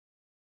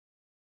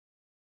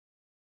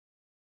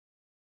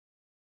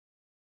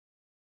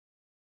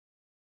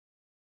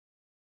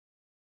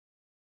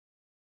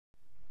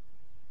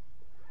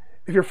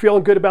if you're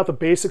feeling good about the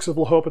basics of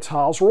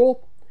L'Hopital's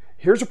rule,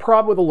 here's a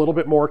problem with a little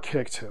bit more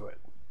kick to it.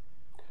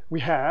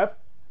 We have,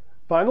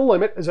 find the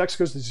limit as x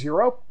goes to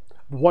 0,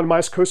 1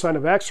 minus cosine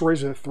of x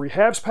raised to the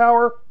 3/2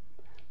 power,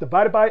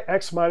 divided by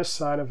x minus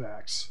sine of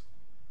x.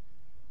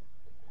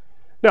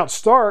 Now to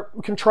start,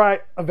 we can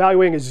try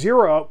evaluating a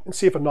 0 and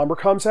see if a number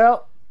comes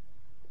out.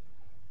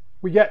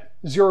 We get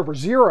 0 over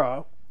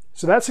 0,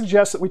 so that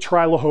suggests that we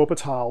try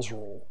L'Hopital's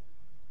rule.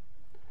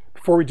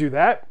 Before we do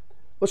that,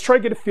 let's try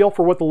to get a feel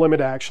for what the limit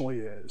actually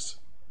is.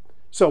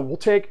 So we'll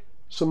take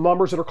some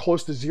numbers that are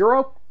close to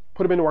 0,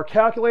 put them into our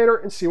calculator,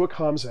 and see what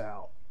comes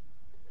out.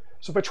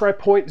 So if I try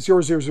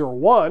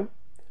 0.0001,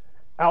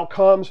 out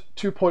comes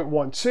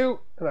 2.12,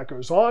 and that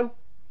goes on.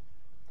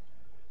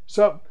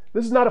 So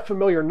this is not a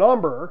familiar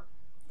number,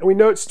 and we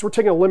note since we're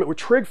taking a limit with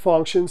trig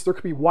functions, there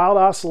could be wild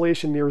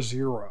oscillation near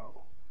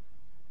 0.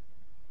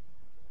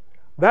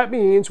 That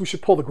means we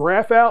should pull the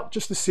graph out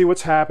just to see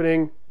what's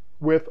happening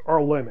with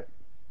our limit.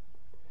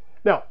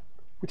 Now,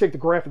 we take the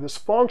graph of this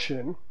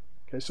function,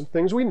 okay, some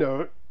things we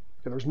note.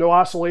 Okay, there's no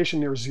oscillation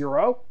near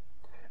 0.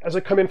 As I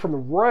come in from the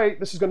right,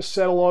 this is going to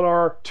settle on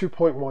our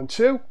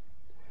 2.12.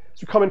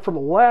 As we come in from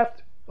the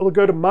left, it'll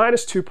go to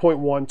minus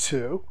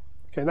 2.12.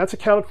 Okay, and that's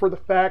accounted for the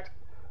fact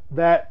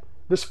that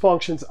this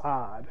function's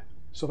odd.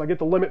 So if I get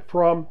the limit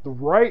from the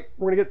right,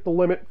 we're going to get the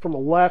limit from the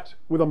left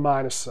with a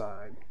minus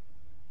sign.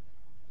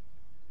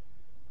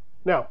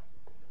 Now,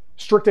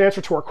 strict answer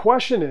to our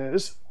question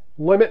is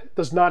limit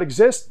does not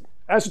exist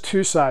as a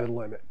two-sided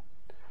limit.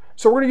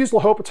 So we're going to use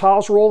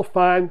L'Hopital's rule to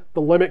find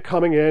the limit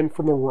coming in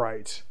from the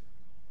right.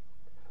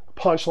 The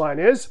punchline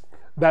is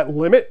that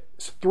limit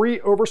is 3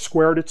 over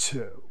square root of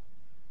 2.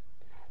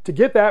 To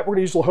get that, we're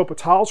going to use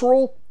L'Hopital's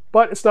rule,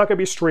 but it's not going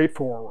to be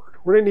straightforward.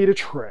 We're going to need a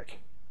trick.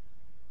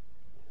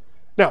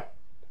 Now,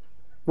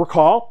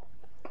 recall,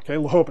 okay,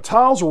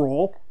 L'Hopital's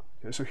rule.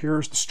 Okay, so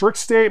here's the strict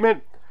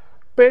statement.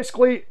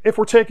 Basically, if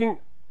we're taking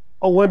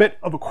a limit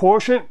of a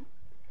quotient,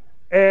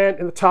 and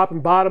in the top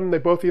and bottom, they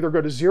both either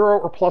go to 0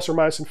 or plus or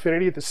minus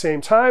infinity at the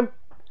same time,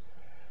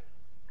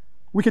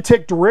 we could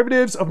take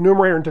derivatives of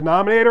numerator and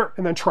denominator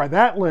and then try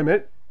that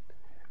limit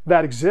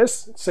that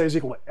exists, say is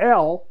equal to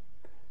L,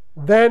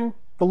 then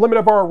the limit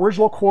of our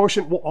original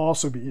quotient will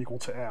also be equal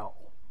to L.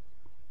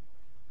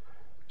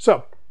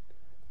 So,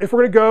 if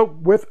we're going to go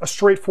with a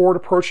straightforward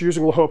approach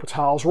using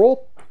L'Hopital's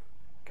rule,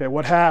 okay,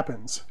 what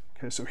happens?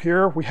 Okay, so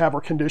here we have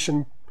our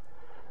condition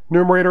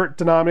numerator,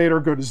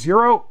 denominator go to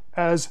 0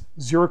 as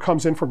 0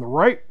 comes in from the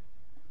right.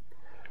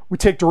 We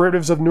take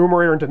derivatives of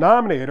numerator and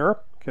denominator,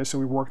 okay, so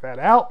we work that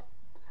out.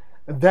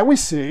 And then we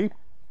see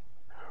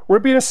we're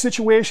going to be in a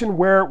situation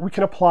where we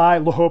can apply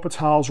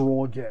L'Hopital's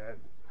rule again.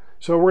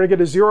 So we're going to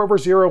get a 0 over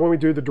 0 when we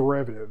do the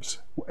derivatives,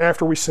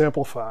 after we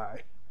simplify.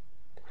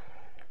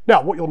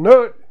 Now, what you'll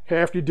note, okay,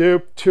 after you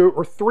do 2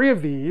 or 3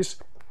 of these,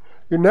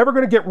 you're never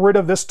going to get rid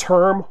of this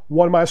term,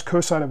 1 minus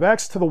cosine of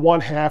x to the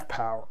 1/2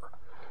 power.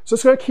 So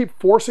it's going to keep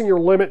forcing your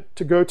limit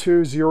to go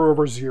to 0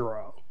 over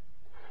 0.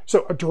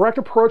 So a direct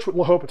approach with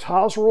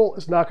L'Hopital's rule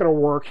is not going to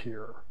work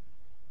here.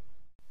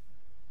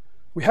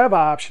 We have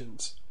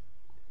options.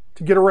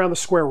 To get around the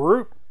square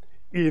root,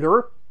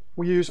 either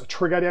we use a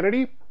trig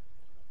identity,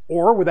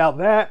 or without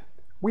that,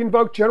 we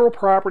invoke general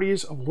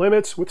properties of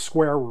limits with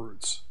square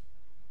roots.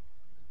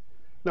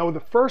 Now with the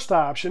first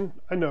option,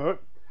 I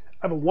note,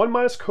 I have a 1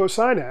 minus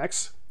cosine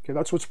x, okay,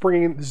 that's what's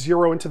bringing the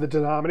 0 into the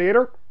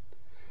denominator.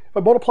 If I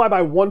multiply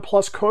by 1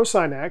 plus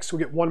cosine x, we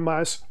get 1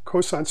 minus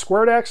cosine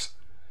squared x.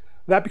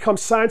 That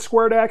becomes sine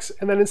squared x,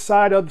 and then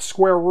inside of the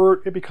square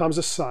root, it becomes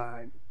a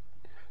sine.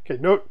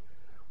 Okay, note,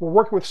 we're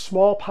working with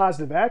small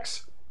positive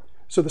x,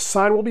 so the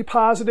sine will be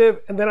positive,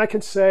 and then I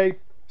can say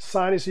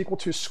sine is equal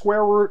to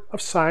square root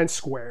of sine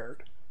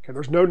squared. Okay,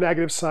 there's no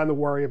negative sign to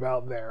worry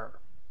about there.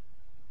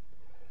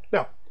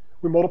 Now,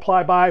 we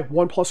multiply by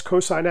 1 plus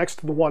cosine x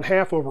to the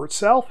 1/2 over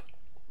itself.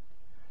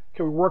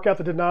 Okay, we work out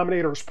the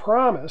denominator as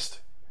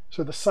promised,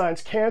 so the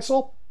signs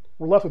cancel.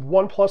 We're left with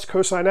 1 plus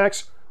cosine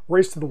x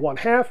raised to the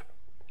 1/2.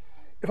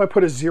 If I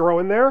put a 0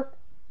 in there,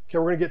 okay,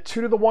 we're going to get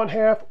 2 to the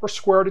 1/2 or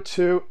square root of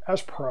 2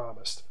 as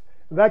promised.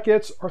 And that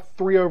gets our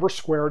 3 over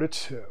square root of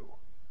 2.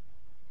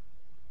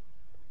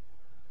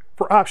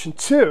 For option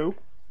 2,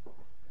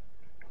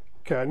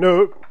 okay,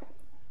 note,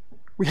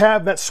 we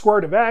have that square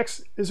root of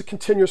x is a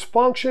continuous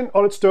function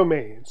on its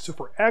domain. So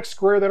for x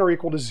greater than or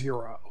equal to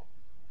 0.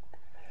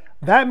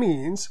 That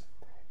means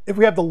if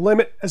we have the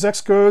limit as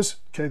x goes,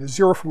 okay, the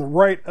 0 from the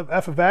right of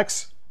f of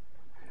x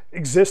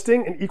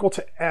existing and equal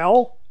to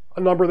L,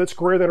 a number that's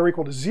greater than or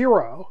equal to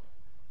 0,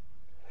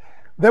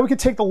 then we can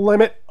take the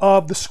limit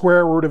of the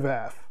square root of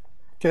f.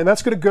 Okay, and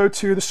that's going to go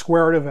to the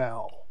square root of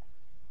L.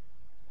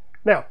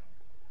 Now,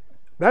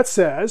 that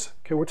says,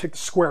 okay, we'll take the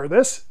square of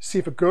this, see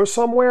if it goes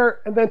somewhere,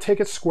 and then take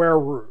its square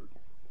root.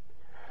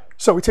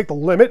 So we take the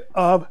limit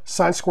of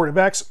sine squared of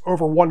x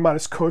over 1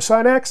 minus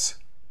cosine x.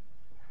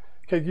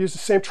 Okay, use the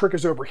same trick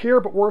as over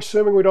here, but we're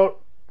assuming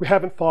we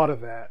haven't thought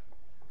of that.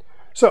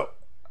 So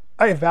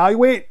I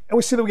evaluate, and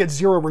we see that we get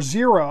 0 over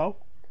 0,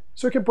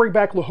 so we can bring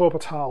back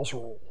L'Hopital's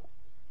rule.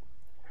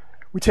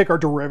 We take our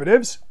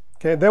derivatives,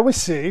 Okay, and then we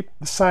see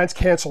the signs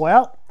cancel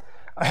out.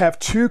 I have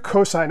 2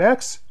 cosine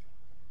x.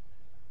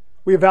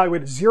 We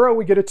evaluate at 0,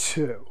 we get a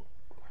 2.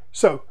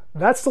 So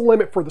that's the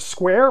limit for the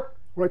square.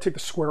 When I take the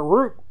square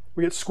root,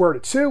 we get square root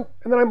of 2,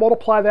 and then I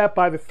multiply that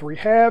by the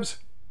 3/2.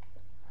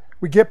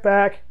 We get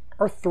back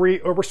our 3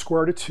 over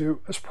square root of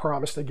 2 as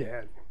promised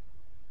again.